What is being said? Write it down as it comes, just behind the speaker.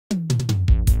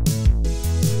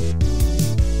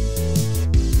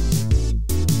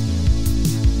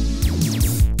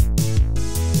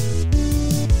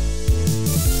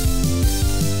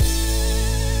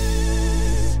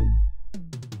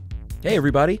Hey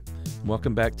everybody,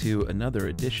 welcome back to another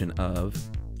edition of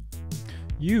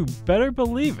You Better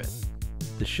Believe It.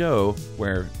 the show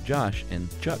where Josh and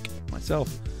Chuck,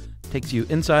 myself, takes you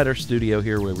inside our studio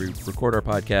here where we record our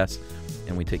podcast,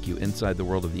 and we take you inside the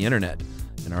world of the internet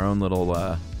in our own little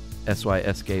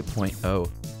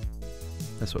SYSK.0.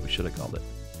 That's what we should have called it.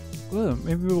 Well,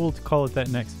 maybe we'll call it that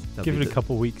next. That'll Give be it a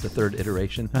couple weeks. The third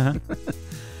iteration.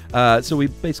 Uh-huh. So we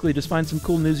basically just find some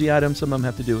cool newsy items. Some of them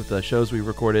have to do with the shows we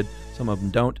recorded. Some of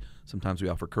them don't. Sometimes we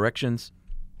offer corrections.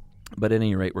 But at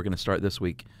any rate, we're going to start this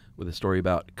week with a story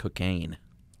about cocaine.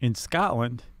 In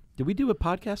Scotland, Did we do a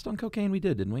podcast on cocaine? We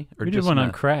did, didn't we? Or we did just one on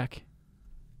meth? crack.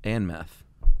 And meth.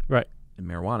 Right. And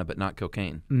marijuana, but not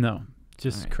cocaine. No,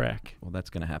 just All right. crack. Well, that's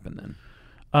going to happen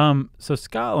then. So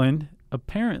Scotland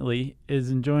apparently is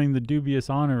enjoying the dubious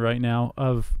honor right now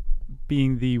of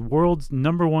being the world's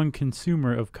 #1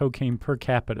 consumer of cocaine per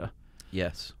capita.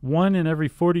 Yes. 1 in every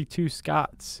 42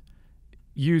 Scots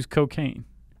use cocaine.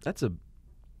 That's a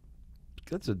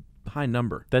high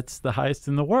number. That's the highest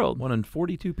in the world. 1 in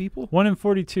 42 people? 1 in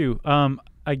 42.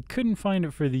 I couldn't find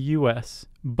it for the U.S.,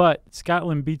 but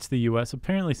Scotland beats the U.S.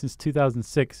 Apparently, since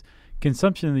 2006,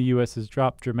 consumption in the U.S. has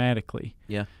dropped dramatically.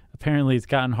 Yeah. Apparently, it's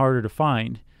gotten harder to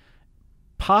find,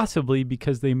 possibly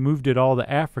because they moved it all to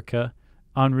Africa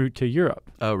en route to Europe.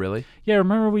 Oh, really? Yeah,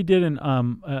 remember we did a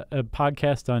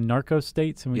podcast on narco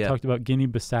states, and we Yeah. talked about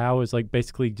Guinea-Bissau is like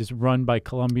basically just run by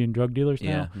Colombian drug dealers now?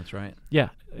 Yeah, that's right. Yeah,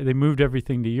 they moved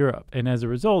everything to Europe. And as a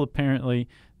result, apparently,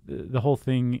 the whole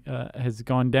thing has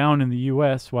gone down in the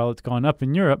U.S. while it's gone up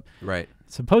in Europe. Right.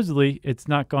 Supposedly, it's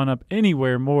not gone up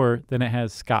anywhere more than it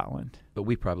has Scotland. But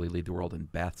we probably lead the world in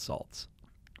bath salts.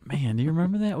 Man, do you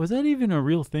remember that? Was that even a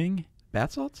real thing?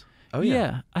 Bath salts? Oh,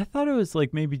 yeah. I thought it was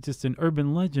like maybe just an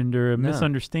urban legend or a No.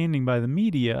 misunderstanding by the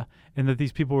media, and that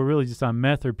these people were really just on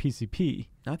meth or PCP.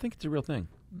 I think it's a real thing.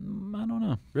 I don't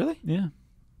know. Really? Yeah.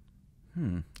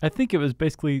 Hmm. I think it was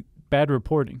basically bad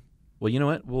reporting. Well, you know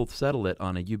what? We'll settle it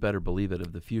on a you better believe it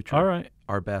of the future. All right.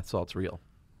 Are bath salts real?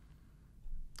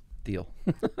 Deal.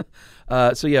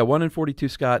 So, yeah, 1 in 42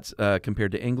 Scots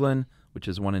compared to England, which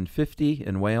is 1 in 50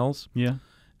 in Wales. Yeah.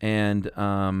 And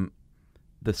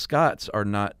the Scots are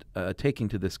not taking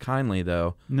to this kindly,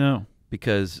 though, No.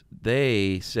 because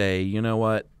they say, you know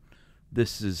what?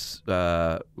 This is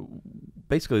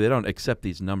basically they don't accept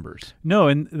these numbers. No,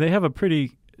 and they have a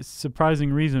pretty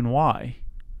surprising reason why.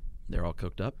 They're all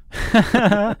cooked up.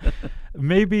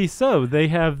 Maybe so. They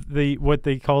have what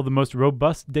they call the most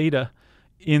robust data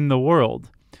in the world,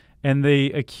 and they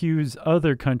accuse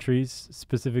other countries,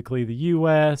 specifically the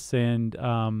U.S. and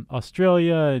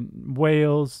Australia and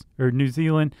Wales or New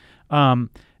Zealand,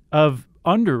 of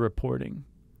underreporting.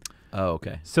 Oh,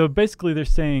 okay. So basically, they're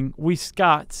saying we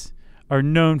Scots are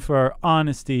known for our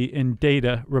honesty in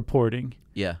data reporting.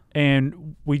 Yeah.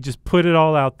 And we just put it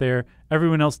all out there.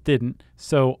 Everyone else didn't.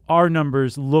 So our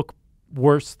numbers look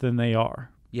worse than they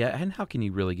are. Yeah, and how can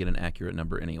you really get an accurate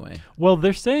number anyway? Well,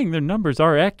 they're saying their numbers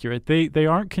are accurate. They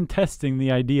aren't contesting the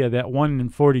idea that 1 in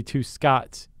 42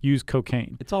 Scots use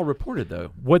cocaine. It's all reported,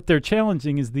 though. What they're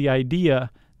challenging is the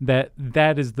idea that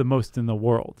that is the most in the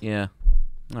world. Yeah.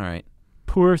 All right.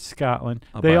 Poor Scotland.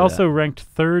 I'll They buy also that.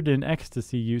 ranked 3rd in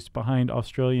ecstasy use behind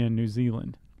Australia and New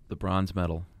Zealand. The bronze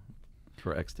medal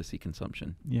for ecstasy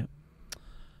consumption. Yeah.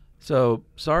 So,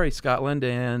 sorry, Scotland,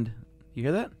 and you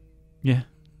hear that? Yeah.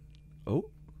 Oh,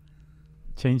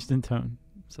 Changed in tone.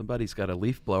 somebody's got a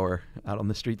leaf blower out on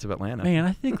the streets of Atlanta. Man,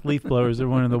 I think leaf blowers are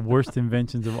one of the worst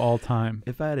inventions of all time.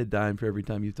 If I had a dime for every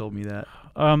time you told me that.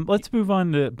 Let's move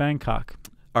on to Bangkok.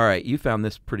 All right, you found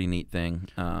this pretty neat thing.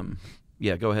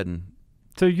 Yeah, go ahead and,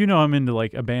 So you know I'm into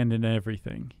like abandoned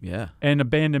everything. yeah. And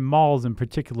abandoned malls in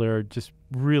particular are just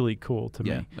really cool to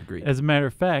Yeah, me. agreed. As a matter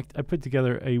of fact, I put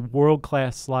together a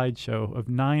world-class slideshow of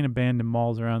 9 abandoned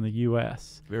malls around the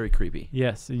U.S. Very creepy.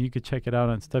 Yes, and you could check it out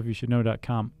on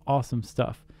stuffyoushouldknow.com. Awesome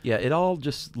stuff. Yeah, it all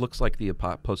just looks like the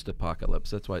post-apocalypse.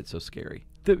 That's why it's so scary.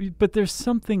 But there's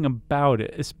something about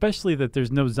it, especially that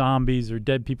there's no zombies or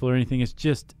dead people or anything. It's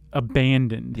just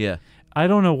abandoned. Yeah. I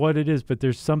don't know what it is, but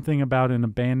there's something about an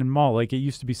abandoned mall. Like, it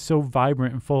used to be so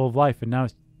vibrant and full of life, and now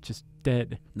it's just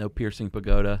dead. No piercing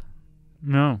pagoda.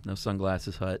 No. No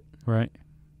sunglasses hut. Right.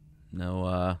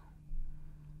 No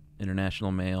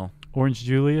international mail. Orange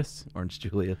Julius. Orange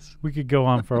Julius. We could go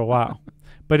on for a while.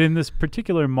 But in this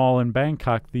particular mall in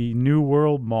Bangkok, the New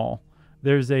World Mall,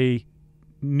 there's a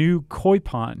new koi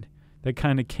pond that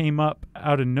kind of came up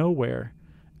out of nowhere,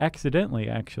 accidentally,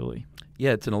 actually.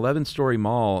 Yeah, it's an 11-story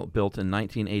mall built in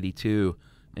 1982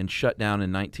 and shut down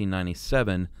in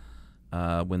 1997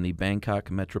 when the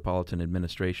Bangkok Metropolitan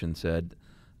Administration said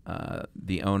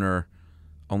the owner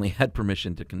only had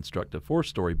permission to construct a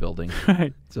 4-story building.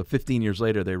 Right. So 15 years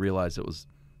later, they realized it was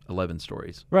 11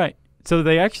 stories. Right. So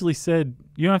they actually said,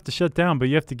 you don't have to shut down, but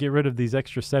you have to get rid of these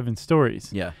extra 7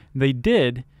 stories. Yeah. They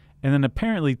did. And then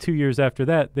apparently 2 years after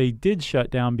that, they did shut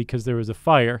down because there was a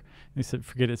fire. They said,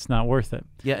 forget it, it's not worth it.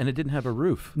 Yeah, and it didn't have a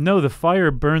roof. No, the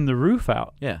fire burned the roof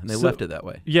out. Yeah, and they left it that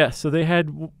way. Yeah, so they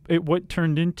had what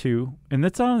turned into, and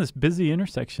that's on this busy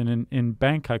intersection in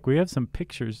Bangkok. We have some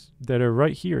pictures that are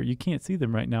right here. You can't see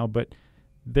them right now, but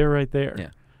they're right there.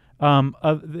 Yeah.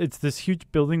 It's this huge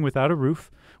building without a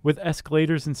roof, with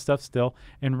escalators and stuff still,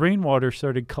 and rainwater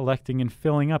started collecting and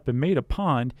filling up and made a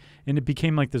pond, and it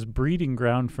became like this breeding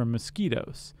ground for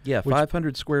mosquitoes. Yeah,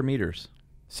 500 square meters.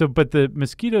 So, but the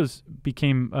mosquitoes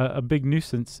became a big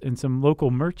nuisance, and some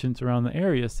local merchants around the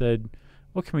area said,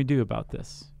 what can we do about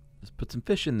this? Let's put some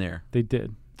fish in there. They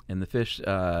did. And the fish,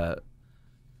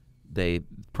 they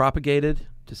propagated,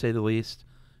 to say the least,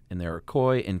 and there are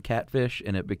koi and catfish,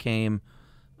 and it became...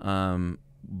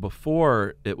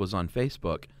 before it was on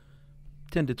Facebook,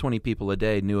 10 to 20 people a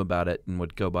day knew about it and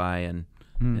would go by and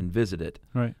visit it.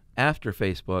 Right. After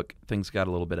Facebook, things got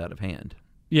a little bit out of hand.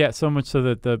 Yeah, so much so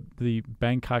that the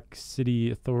Bangkok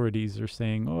city authorities are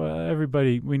saying, oh,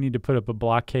 everybody, we need to put up a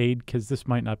blockade because this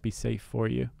might not be safe for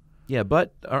you. Yeah,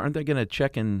 but aren't they going to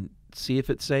check and see if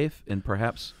it's safe and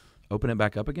perhaps open it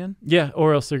back up again? Yeah,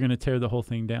 or else they're going to tear the whole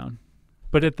thing down.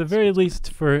 But at the very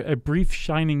least, for a brief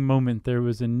shining moment, there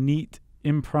was a neat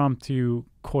impromptu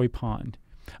koi pond.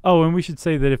 Oh, and we should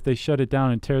say that if they shut it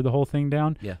down and tear the whole thing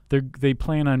down, yeah, they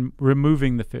plan on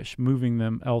removing the fish, moving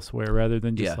them elsewhere rather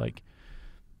than just like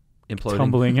imploding,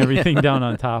 tumbling everything down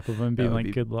on top of them and being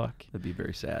like, good luck. That'd be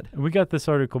very sad. And we got this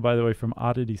article, by the way, from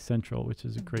Oddity Central, which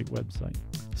is a great website.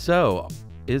 So,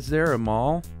 is there a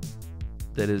mall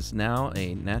that is now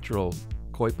a natural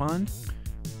koi pond?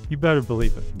 You better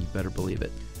believe it. You better believe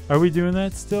it. Are we doing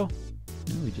that still?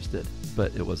 Yeah, we just did,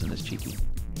 but it wasn't as cheeky.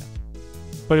 Yeah.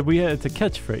 But it's a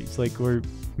catchphrase. Like we're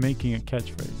making a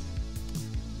catchphrase.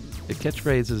 A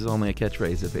catchphrase is only a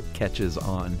catchphrase if it catches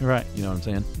on. Right. You know what I'm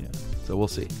saying? Yeah. So we'll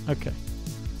see. Okay.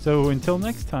 So until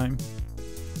next time.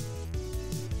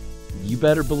 You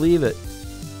better believe it.